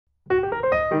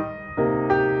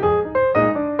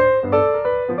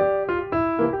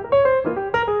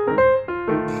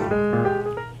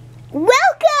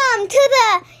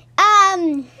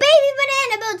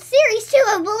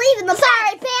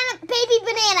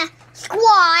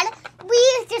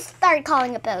started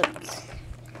calling it boats.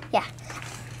 Yeah,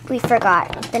 we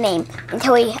forgot the name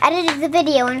until we edited the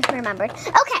video and remembered.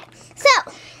 Okay, so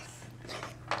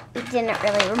we didn't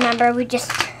really remember. We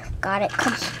just got it.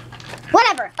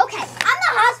 Whatever. Okay, I'm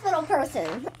the hospital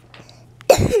person.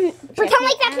 Pretend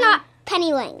like that's not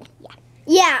Penny Ling. Yeah.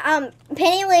 Yeah,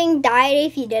 Penny Ling died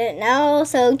if you didn't know,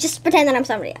 so just pretend that I'm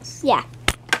somebody else. Yeah.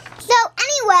 So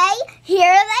anyway,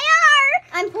 here they are.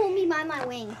 I'm pulling me by my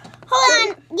wing. Hold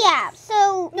on. Yeah,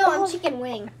 so... No, I'm Chicken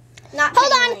Wing. Not Hold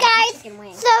Penny on, Ling, guys. Chicken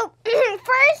Wing. So,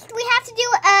 first we have to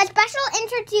do a special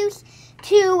introduce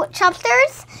to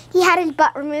Chubsters. He had his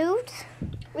butt removed.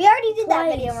 We already did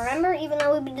that video, remember? Even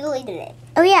though we deleted it.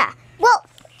 Oh, yeah. Well,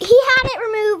 he had it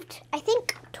removed, I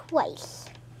think, twice.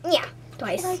 Yeah,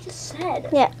 twice. That's what I just said.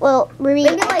 Yeah, well, Ruby...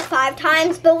 Maybe like 5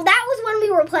 times, but that was when we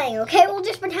were playing, okay? We'll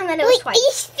just pretend that it was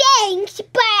twice. Thanks,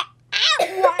 but I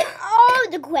don't want all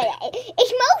the credit.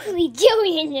 It's mostly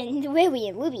Gillian and Lily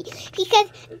and Ruby because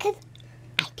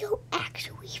I don't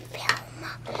actually film.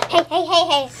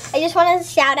 Hey. I just want to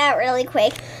shout out really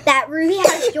quick that Ruby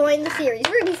has joined the series.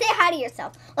 Ruby, say hi to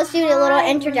yourself. Let's do a little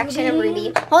introduction of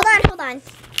Ruby. Hold on.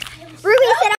 Ruby,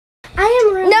 said I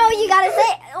am Ruby. no, you gotta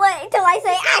say wait till I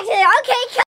say action. Okay,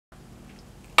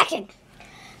 action.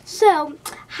 So,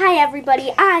 hi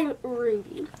everybody, I'm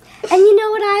Ruby. And you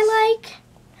know what I like?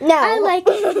 No. I like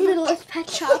Littlest Pet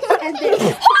Shop and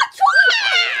this.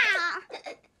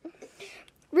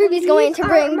 Ruby's going to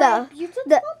bring the beautiful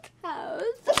toes.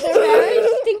 They're very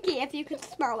stinky if you could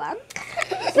smell them.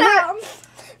 So,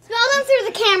 smell them through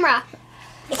the camera.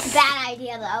 It's a bad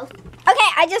idea though. Okay,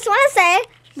 I just want to say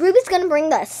Ruby's gonna bring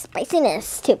the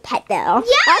spiciness to Pet Dough.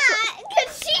 Yeah,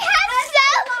 because she has so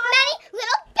many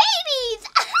little babies.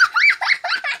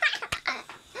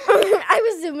 I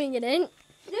was zooming it in.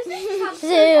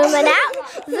 Zooming out,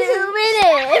 zooming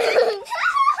in.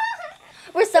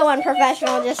 We're so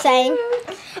unprofessional, just saying.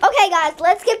 Okay, guys,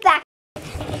 let's get back.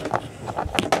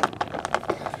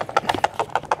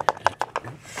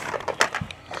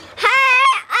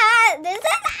 Hey, this is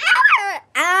our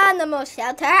animal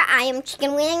shelter. I am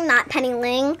Chicken Wing, not Penny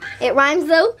Ling. It rhymes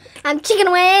though. I'm Chicken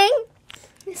Wing.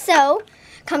 So,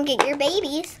 come get your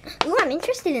babies. Ooh, I'm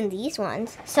interested in these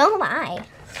ones. So am I.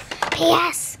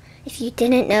 P.S. If you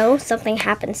didn't know, something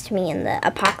happens to me in the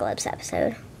apocalypse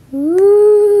episode.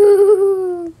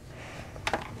 Ooh.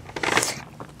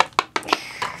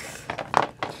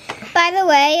 By the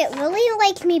way, Lily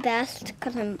likes me best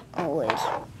because I'm always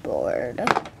bored.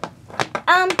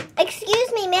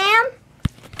 Excuse me, ma'am.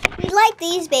 We like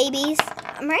these babies.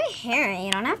 I'm right here. You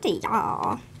don't have to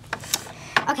yaw.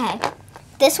 Okay.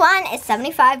 This one is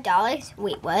 $75.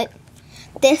 Wait, what?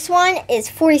 This one is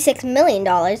 $46 million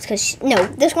because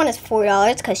this one is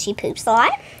 $4 because she poops a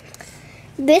lot.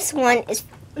 This one is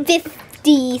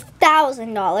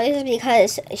 $50,000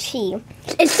 because she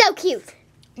is so cute.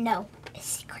 No, it's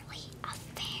secretly a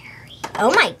fairy.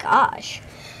 Oh my gosh.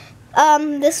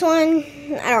 This one,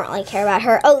 I don't really care about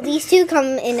her. Oh, these two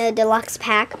come in a deluxe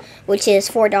pack, which is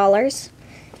 $4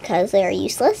 because they are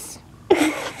useless.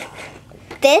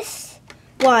 This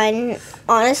one,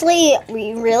 honestly,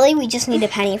 we just need a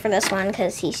penny for this one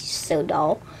because he's just so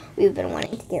dull. We've been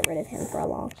wanting to get rid of him for a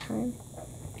long time.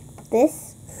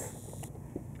 This,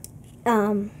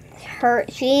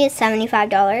 she is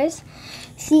 $75.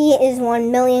 She is $1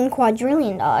 million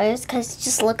quadrillion because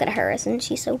just look at her, isn't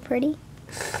she so pretty?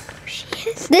 She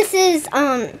is. This is,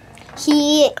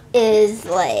 he is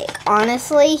like,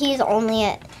 honestly, he's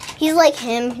like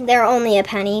him. They're only a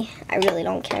penny. I really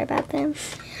don't care about them.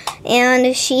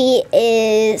 And she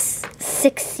is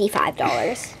 $65.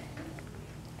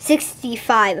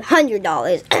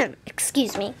 $6,500.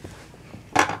 Excuse me.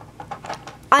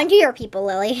 On to your people,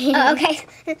 Lily. Oh, okay.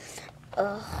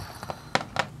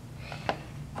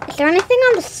 Is there anything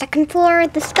on the second floor?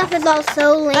 The stuff is all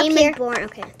so lame and boring.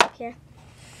 Okay, up here.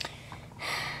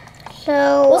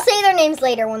 So we'll say their names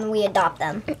later when we adopt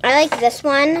them. I like this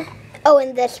one. Oh,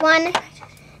 and this one.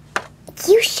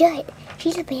 You should.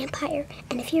 She's a vampire,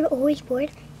 and if you're always bored,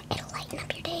 it'll lighten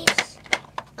up your days.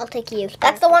 I'll take you.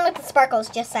 That's the one with the sparkles,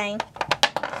 just saying.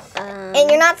 And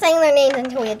you're not saying their names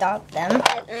until we adopt them.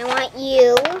 I want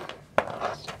you.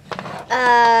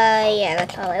 Yeah,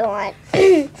 that's all I want.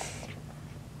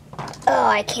 Oh,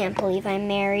 I can't believe I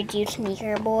married you,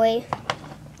 sneaker boy.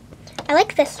 I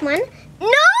like this one. No!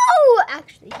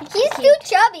 Actually, he's too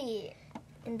chubby.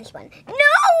 And this one. No!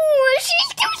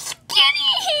 She's too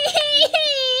skinny!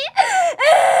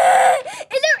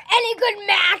 Is there any good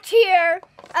match here?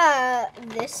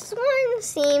 This one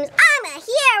seems... I'm a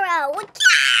hero!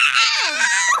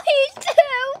 He's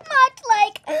too much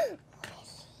like...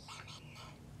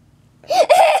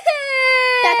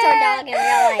 That's our dog in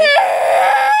real life.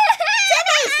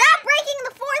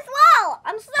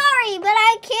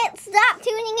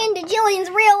 into Jillian's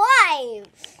real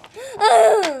life.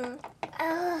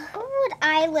 Who would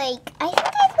I like? I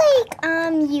think I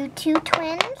like you two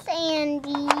twins and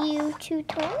you two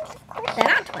twins, of course. They're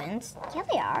not twins. Yeah,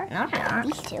 they are. No, they're not.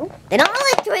 These two. They don't look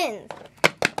like twins.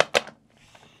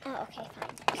 Oh, okay, fine.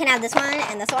 You can have this one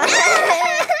and this one.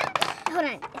 Hold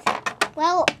on.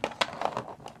 Well,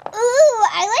 ooh,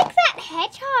 I like that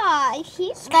hedgehog.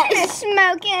 He's kind of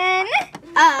smoking.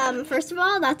 First of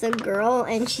all, that's a girl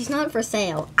and she's not for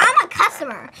sale. I'm a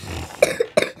customer.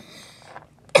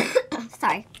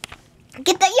 Sorry.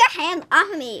 Get your hand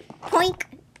off of me. Poink.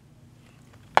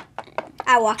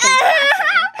 I walk in.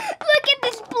 Look at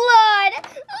this blood.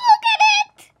 Look at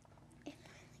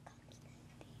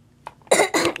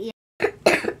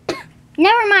it.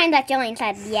 Never mind that Jillian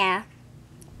said, yeah.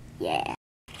 Yeah.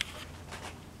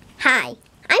 Hi,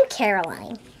 I'm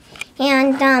Caroline.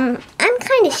 And, I'm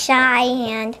kind of shy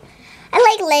and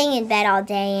I like laying in bed all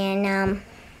day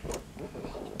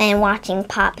and watching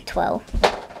Paw Patrol.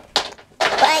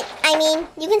 But, I mean,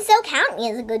 you can still count me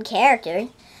as a good character.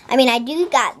 I mean, I do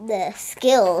got the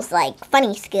skills, like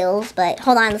funny skills, but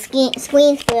hold on, the screen's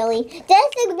squirrely.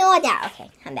 Just ignore that. Okay,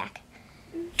 I'm back.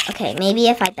 Okay, maybe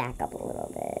if I back up a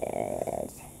little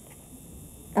bit.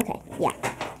 Okay, yeah.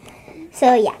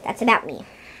 So, yeah, that's about me.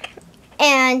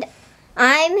 And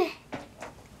I'm,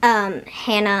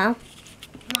 Hannah.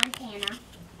 Montana.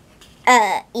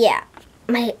 Yeah.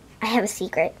 I have a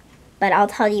secret, but I'll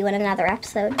tell you in another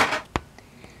episode.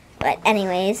 But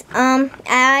anyways,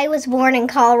 I was born in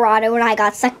Colorado and I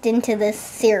got sucked into this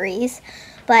series.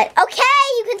 But, okay,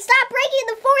 you can stop breaking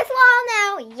the fourth wall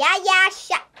now. Yeah,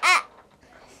 shut up.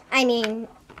 I mean,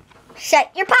 shut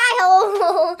your pie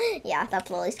hole. Yeah, that's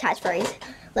Lily's catchphrase.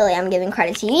 Lily, I'm giving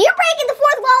credit to you. You're breaking the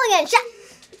fourth wall again. Shut.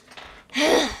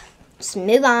 Just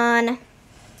move on.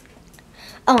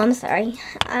 Oh, I'm sorry.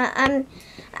 I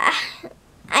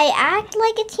act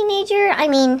like a teenager. I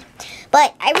mean,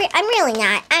 but I'm really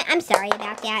not. I'm sorry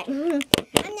about that.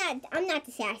 I'm not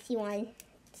the sassy one.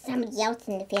 Somebody else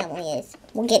in the family is.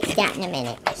 We'll get to that in a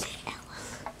minute.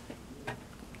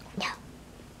 No.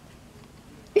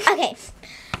 Okay.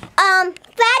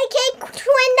 Fatty Cake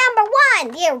Twin number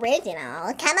 1, the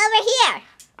original. Come over here.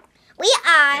 We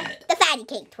are the Fatty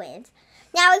Cake Twins.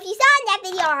 Now, if you saw that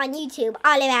video on YouTube,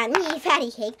 all about me,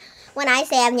 Fatty Cake, when I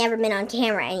say I've never been on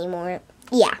camera anymore,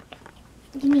 yeah.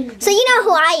 So you know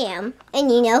who I am,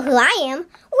 and you know who I am.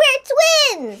 We're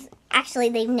twins! Actually,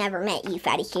 they've never met you,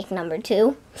 Fatty Cake number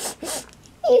 2.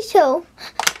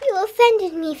 You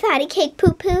offended me, Fatty Cake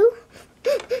Poo-Poo.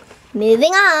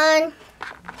 Moving on.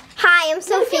 Hi, I'm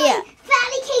Sophia.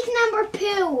 Fatty Cake number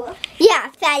 2.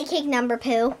 Yeah, Fatty Cake number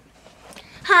 2.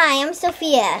 Hi, I'm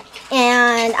Sophia,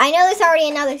 and I know there's already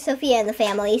another Sophia in the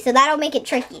family, so that'll make it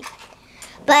tricky.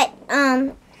 But,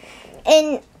 and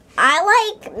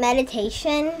I like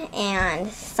meditation and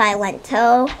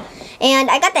Silento, and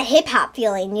I got the hip-hop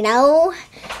feeling, you know?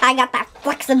 I got that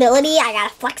flexibility, I got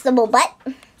a flexible butt,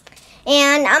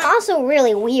 and I'm also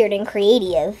really weird and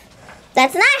creative.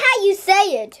 That's not how you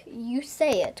say it. You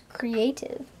say it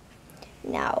creative.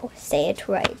 Now, say it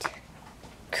right.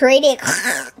 Creative.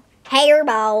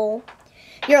 Hairball.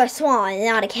 You're a swan,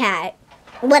 not a cat.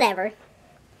 Whatever.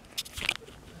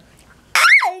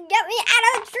 Get me out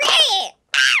of the tree!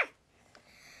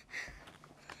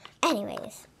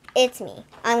 Anyways, it's me.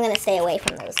 I'm gonna stay away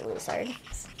from those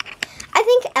losers. I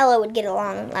think Ella would get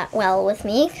along well with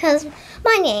me because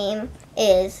my name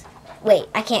is... Wait,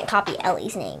 I can't copy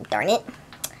Ellie's name, darn it.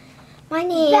 My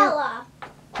name...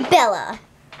 Bella.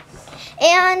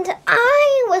 And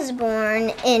I was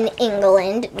born in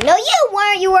England. No, you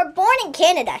weren't. You were born in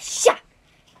Canada. Shut.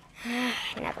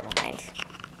 Never mind.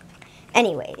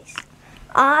 Anyways,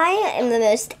 I am the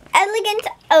most elegant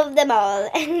of them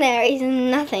all, and there is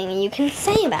nothing you can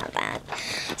say about that.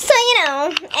 So, you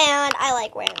know, and I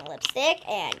like wearing lipstick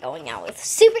and going out with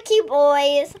super cute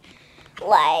boys.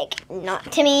 Like,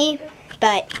 not to me.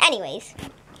 But anyways,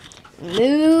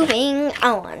 moving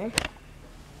on.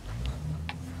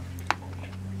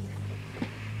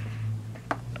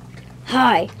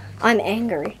 Hi, I'm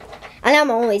angry. And I'm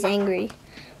always angry.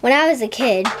 When I was a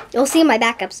kid, you'll see my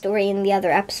backup story in the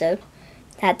other episode.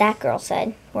 That girl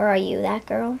said, "Where are you, that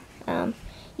girl?"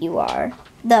 You are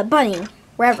the bunny,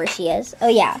 wherever she is. Oh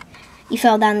yeah, you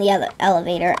fell down the other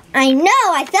elevator. I know,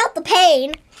 I felt the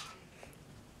pain.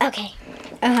 Okay,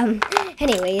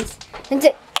 anyways.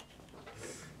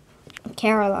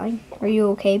 Caroline, are you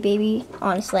okay, baby?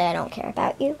 Honestly, I don't care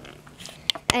about you.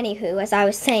 Anywho, as I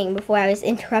was saying before I was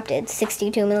interrupted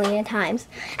 62 million times.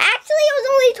 Actually, it was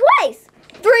only twice.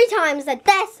 3 times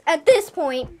at this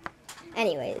point.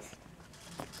 Anyways.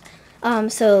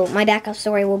 So my backup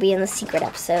story will be in the secret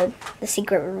episode, the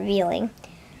secret revealing.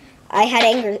 I had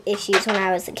anger issues when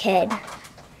I was a kid,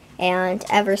 and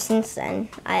ever since then,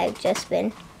 I've just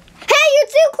been, hey, you're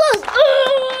too close!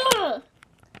 Ugh!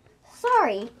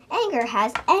 Sorry, anger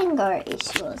has anger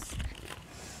issues.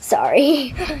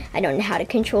 Sorry, I don't know how to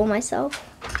control myself.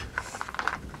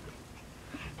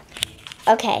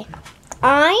 Okay,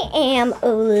 I am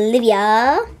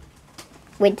Olivia.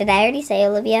 Wait, did I already say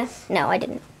Olivia? No, I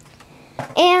didn't.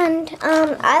 And,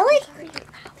 I like...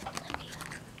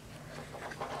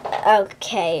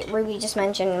 Okay, Ruby just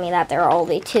mentioned to me that there are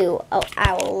only two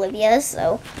our Olivias,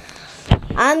 so...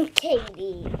 I'm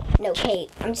Katie. No,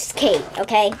 Kate. I'm just Kate,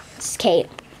 okay? Just Kate.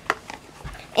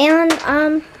 And,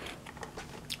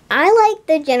 I like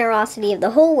the generosity of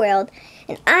the whole world,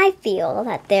 and I feel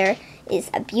that there is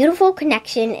a beautiful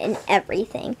connection in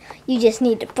everything. You just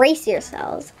need to brace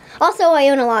yourselves. Also, I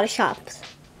own a lot of shops.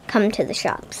 Come to the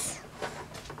shops.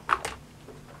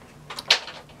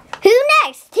 Who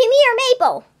next? Timmy or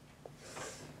Maple?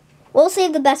 We'll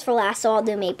save the best for last, so I'll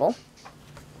do Maple.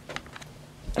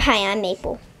 Hi, I'm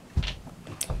Maple.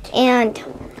 And,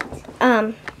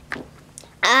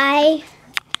 I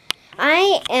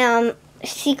am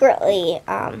secretly,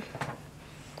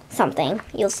 something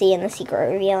you'll see in the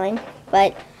secret revealing.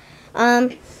 But,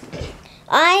 my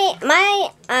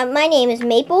name is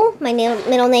Maple, my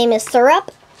middle name is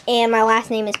Syrup, and my last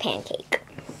name is Pancake.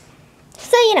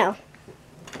 So, you know.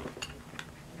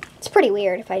 It's pretty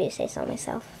weird if I do say so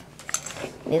myself.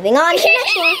 Moving on to the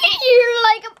next one. You're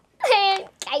like a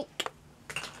pancake.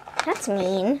 That's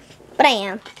mean, but I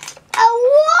am.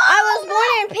 Oh, I was born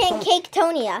in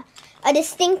Pancake-tonia, a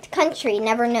distinct country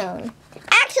never known.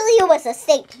 Actually, it was a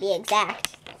state to be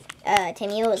exact.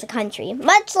 Timmy, it was a country,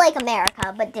 much like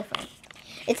America, but different.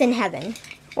 It's in heaven,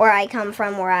 where I come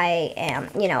from, where I am.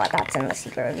 You know what? That's in the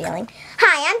secret revealing.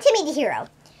 Hi, I'm Timmy the Hero.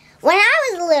 When I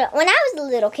was a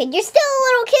little kid, you're still a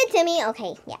little kid, Timmy.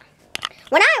 Okay, yeah.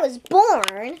 When I was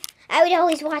born, I would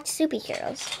always watch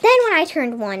superheroes. Then when I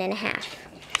turned 1.5,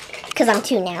 because I'm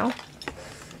 2 now.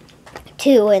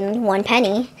 2 and 1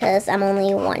 penny, because I'm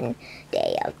only 1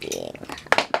 day of being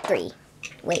 3.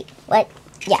 Wait, what?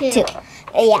 Yeah, 2.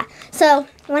 Yeah. So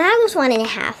when I was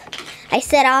 1.5, I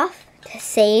set off to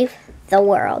save the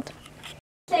world.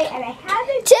 Say, and I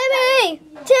haven't. Timmy!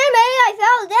 Timmy, I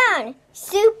fell down.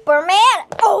 Superman.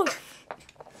 Oh.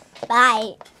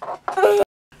 Bye.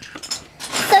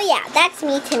 So yeah, that's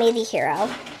me, Timmy the Hero.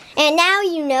 And now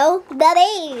you know the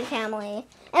baby family.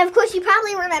 And of course you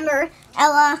probably remember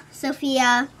Ella,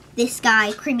 Sophia, this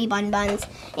guy, Creamy Bun Buns,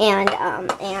 and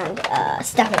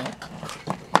Stephanie.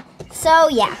 So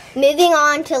yeah, moving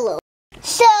on to Lily.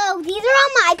 so these are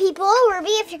all my people.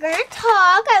 Ruby, if you're gonna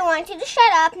talk, I want you to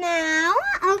shut up now.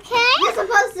 Okay? You're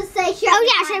supposed to say shut Oh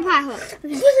yeah, shut your pie hole.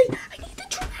 Lily, I need the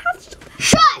giraffe so bad.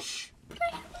 Shush!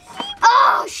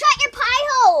 Oh, shut your pie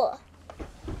hole.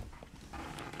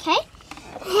 Okay.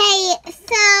 Hey,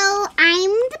 so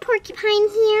I'm the porcupine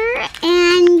here,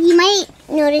 and you might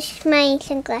notice my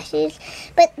sunglasses,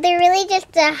 but they're really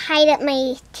just to hide up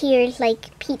my tears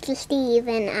like Pizza Steve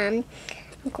and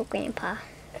Uncle Grandpa.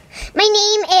 My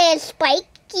name is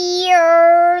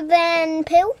Spikier than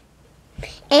Pooh,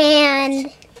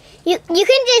 and you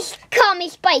can just call me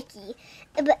Spiky.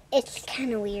 But it's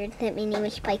kind of weird that my name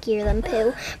is Spikier than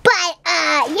Pooh. But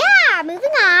yeah,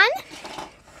 moving on.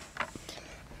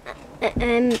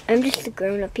 I'm just a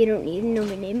grown-up. You don't need to know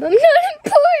my name. I'm not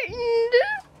important.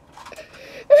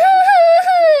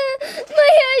 My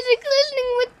eyes are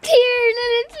glistening with tears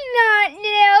and it's not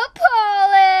nail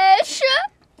polish.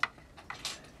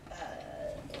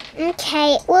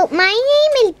 Okay, well, my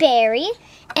name is Barry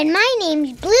and my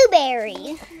name's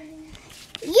Blueberry.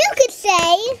 You could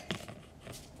say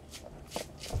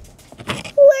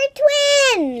we're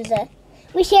twins.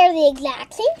 We share the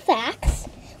exact same facts.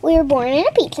 We were born in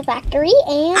a pizza factory,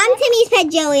 and I'm Timmy's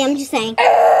pet Joey. I'm just saying.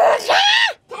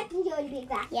 Captain Joey to be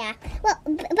exact. Yeah. Well,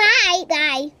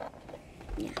 bye.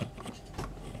 Yeah.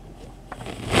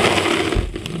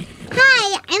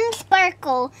 Hi, I'm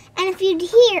Sparkle, and if you'd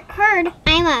heard,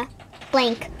 I'm a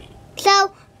blank.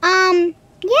 So,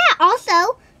 yeah.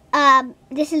 Also,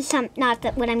 this is not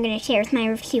what I'm gonna share with my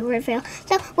review reveal.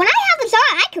 So, when I have this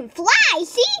on, I can fly.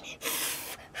 See?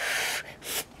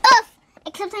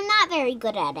 Except I'm not very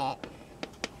good at it.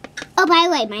 Oh, by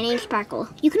the way, my name's Sparkle.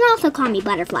 You can also call me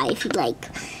Butterfly if you'd like.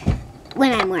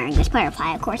 When I'm wearing this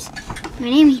butterfly, of course. My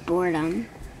name is Boredom.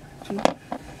 I'm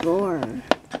bored.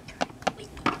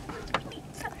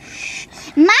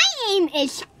 My name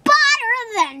is Spotter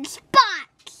than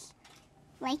Spots.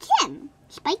 Like him.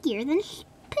 Spikier than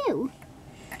Pooh.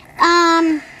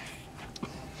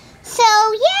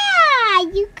 So yeah,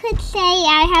 you could say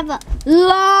I have a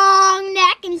long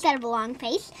neck instead of a long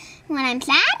face when I'm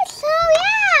sad. So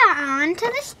yeah, on to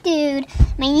this dude.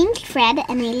 My name's Fred,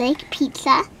 and I like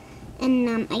pizza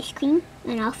and ice cream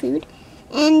and all food.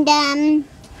 And I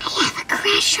have a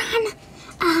crush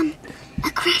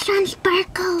on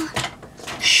Sparkle.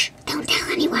 Shh, don't tell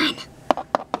anyone.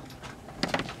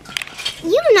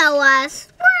 You know us.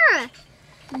 We're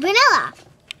vanilla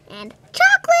and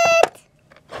chocolate.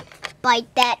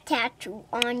 Bite that tattoo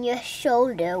on your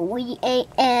shoulder. We ain't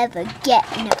ever get,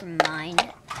 never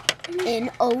mind,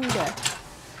 in odor.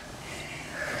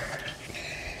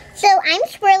 So I'm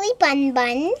Swirly Bun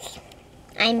Buns.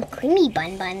 I'm Creamy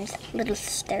Bun Buns, little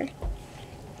sister,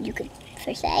 you could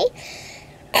so say.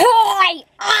 Hi,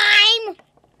 I'm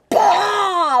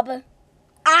Bob.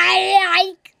 I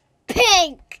like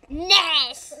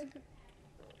pinkness.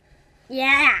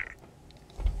 Yeah.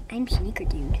 I'm Sneaker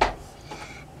Dude.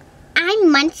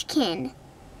 I'm Munchkin.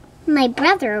 My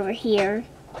brother over here,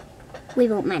 we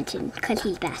won't mention because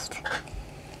he's best.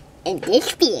 In this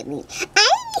family, he's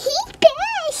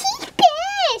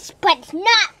best, but it's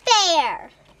not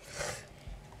fair.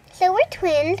 So we're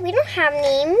twins. We don't have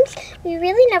names. We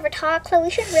really never talk, so we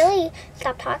should really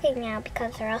stop talking now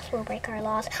because or else we'll break our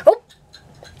laws. Oh,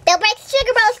 they'll break the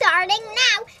sugar bowl starting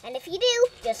now. And if you do,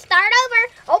 just start over.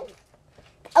 Oh,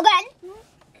 again.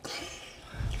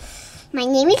 My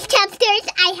name is Chubsters.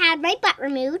 I had my butt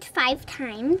removed 5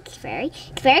 times. It's very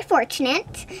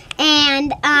fortunate.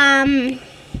 And my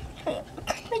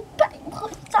butt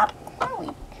won't stop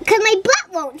growing. Because my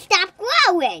butt won't stop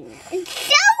growing. It's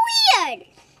so weird.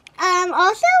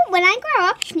 Also, when I grow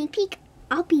up, sneak peek,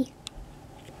 I'll be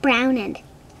brown and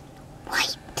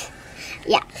white.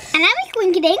 Yeah. And I'm a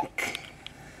Squinky Dink.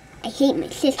 I hate my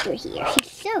sister here.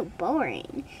 She's so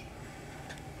boring.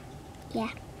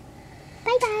 Yeah.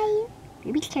 Bye-bye.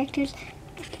 Maybe characters.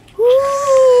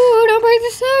 Ooh, don't break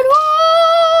the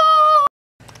sidewalk.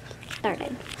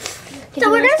 Started.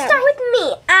 So we're going to start with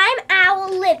me. I'm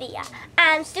Olivia.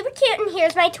 I'm super cute, and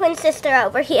here's my twin sister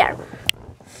over here.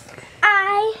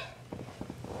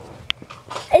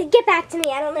 Get back to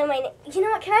me. I don't know my name. You know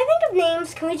what? Can I think of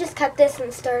names? Can we just cut this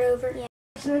and start over? Yeah.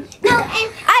 No, and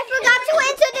I forgot to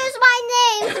introduce my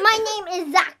name. My name is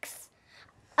Zax.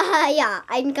 Yeah,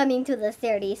 I'm coming to the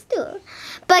series too.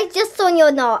 But just so you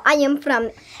know, I am from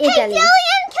Italy. Hey,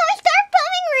 Gillian, can we start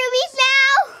filming rubies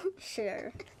now?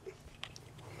 Sure.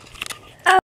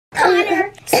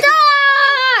 Connor,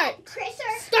 start!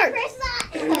 Start.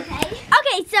 Okay.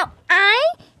 Okay, so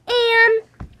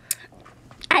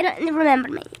I don't remember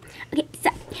my name. Okay, so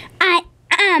I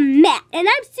am Matt, and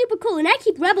I'm super cool, and I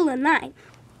keep Rebel in line.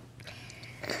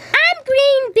 I'm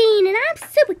Green Bean, and I'm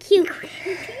super cute.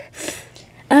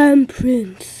 I'm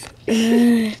Prince,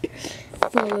 and I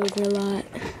fall over a lot.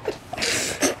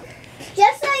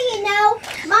 Just so you know,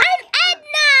 I'm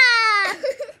Edna!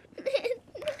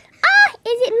 Oh,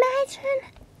 is it my turn?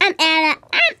 I'm Anna.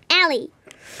 I'm Allie.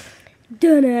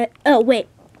 Donut. Oh, wait.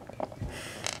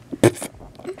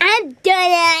 I'm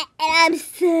Donut, and I'm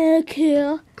so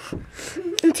cool.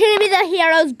 I'm Timmy the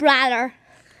hero's brother.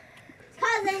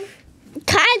 cousin.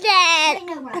 Cousin!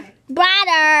 No brother.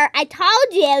 Brother, I told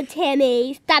you,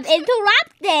 Timmy. Stop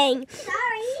interrupting.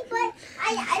 Sorry, but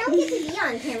I don't get to be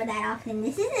on camera that often.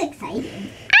 This is exciting.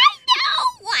 I know,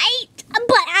 right?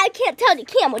 But I can't tell the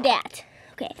camera that.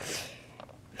 Okay.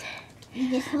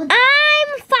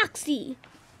 I'm Foxy.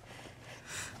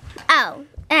 Oh,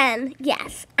 and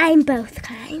yes, I'm both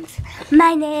kinds.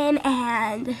 My name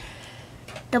and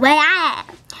the way I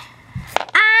am.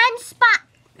 I'm Spot.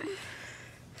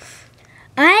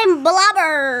 I'm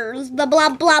Blubbers, the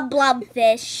blub blub blub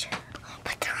fish.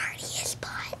 But there already is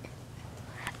Spot.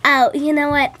 Oh, you know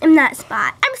what? I'm not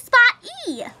Spot. I'm Spot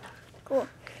E. Cool.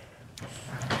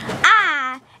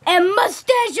 I am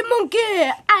Mustache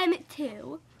Monkey. I'm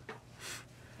 2.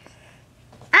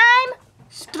 I'm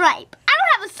Stripe. I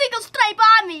don't have a single stripe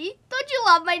on me. Don't you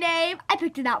love my name? I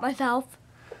picked it out myself.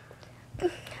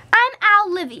 I'm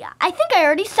Olivia. I think I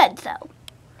already said so.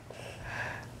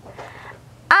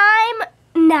 I'm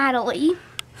Natalie.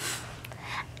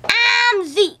 I'm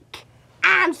Zeke.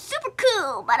 I'm super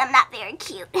cool, but I'm not very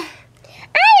cute. I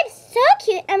am so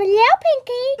cute. I'm a little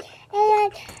pinky,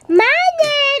 and my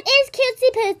name is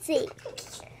Cutesy Pootsy.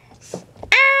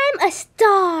 I'm a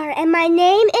star, and my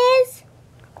name is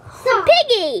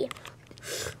Piggy.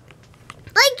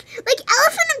 Like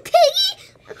Elephant and Piggy?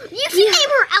 You should name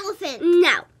her Elephant.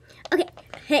 No. Okay.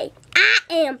 Hey, I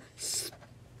am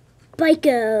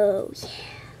Spiko. Yeah.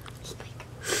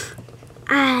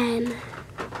 I'm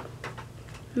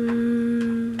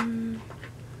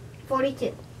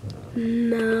 42.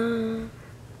 No.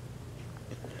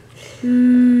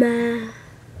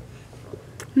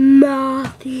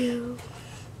 Matthew.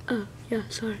 Oh, yeah,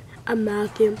 sorry. I'm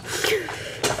Matthew.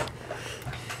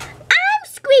 I'm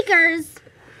Squeakers.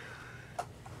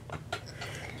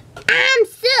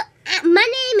 My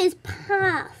name is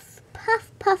Puff.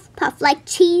 Puff, puff, puff. Like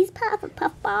cheese puff or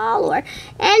puff ball or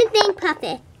anything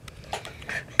puffy.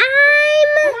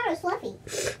 I thought it was Fluffy.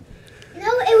 No,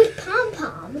 it was Pom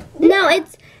Pom. No,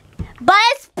 but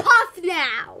it's Puff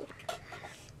now.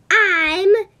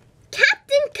 I'm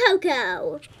Captain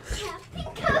Coco. Captain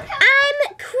Coco.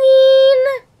 I'm Queen.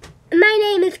 My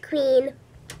name is Queen.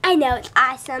 I know, it's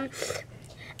awesome.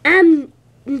 I'm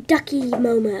Ducky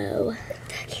Momo.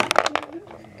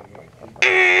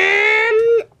 I'm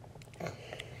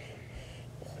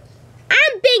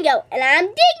Bingo, and I'm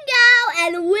Dingo,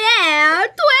 and we're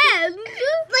twins.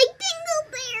 Like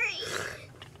Dingleberry.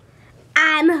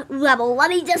 I'm Rebel. Let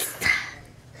me just...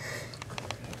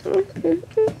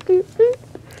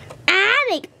 I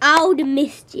make all the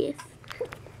mischief.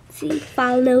 See,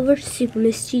 falling over, super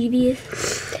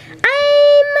mischievous.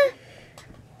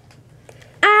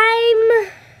 I'm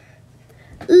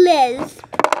Liz.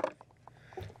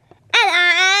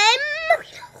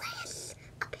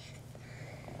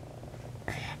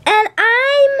 And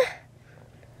I'm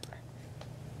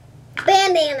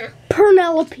Bandana.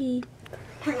 Penelope.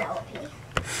 Penelope.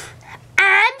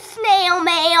 I'm Snail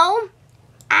Mail.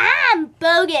 I'm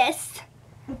Bogus.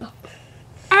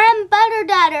 I'm Butter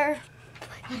Dutter.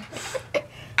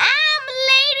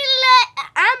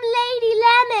 I'm Lady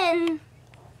Lemon.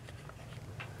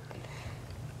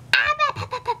 I'm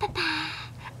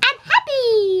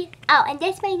Happy. Oh, and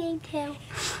that's my name too.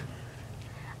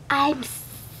 I'm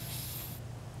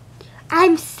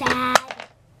sad.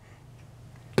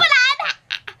 But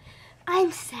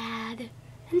I'm sad.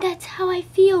 And that's how I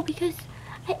feel because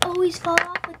I always fall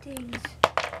off with things.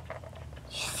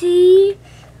 You see?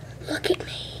 Look at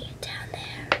me down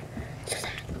there. So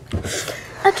sad.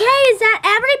 Okay, is that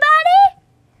everybody?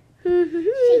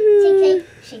 Shake,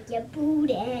 shake your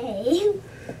booty.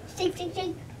 Shake, shake,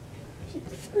 shake. Shake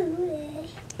your booty.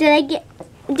 Did I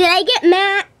get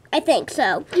Matt? I think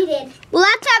so. You did. Well,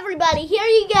 that's everybody. Here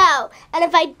you go. And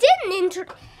if I didn't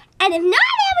and if not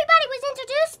everybody was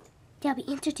introduced, they'll be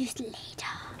introduced later.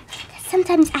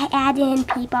 Sometimes I add in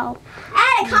people.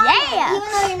 Add a comment, Yeah. even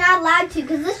though you're not allowed to,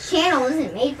 because this channel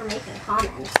isn't made for making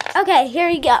comments. Okay, here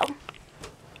you go.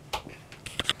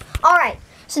 All right.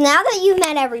 So now that you've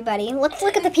met everybody, let's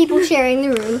look at the people sharing the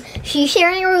room. She's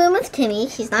sharing a room with Timmy.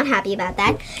 She's not happy about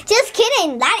that. Just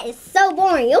kidding. That is so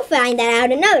boring. You'll find that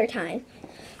out another time.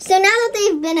 So now that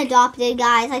they've been adopted,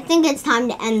 guys, I think it's time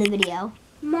to end the video.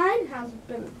 Mine hasn't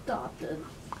been adopted.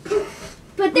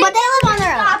 But they live on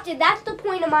their own. Adopted. That's the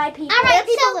point of my people. All right,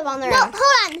 people so, live on their no, own.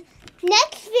 hold on.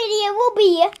 Next video will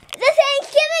be the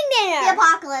Thanksgiving dinner. The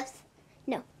apocalypse.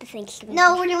 No, the Thanksgiving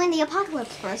No, we're doing the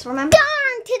apocalypse first, remember?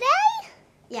 Darn, today?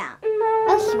 Yeah.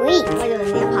 Oh, sweet. We're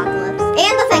doing the apocalypse.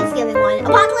 And the Thanksgiving one.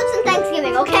 Apocalypse and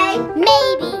Thanksgiving, okay?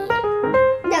 Maybe.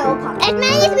 No, apocalypse. As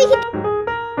many as we can.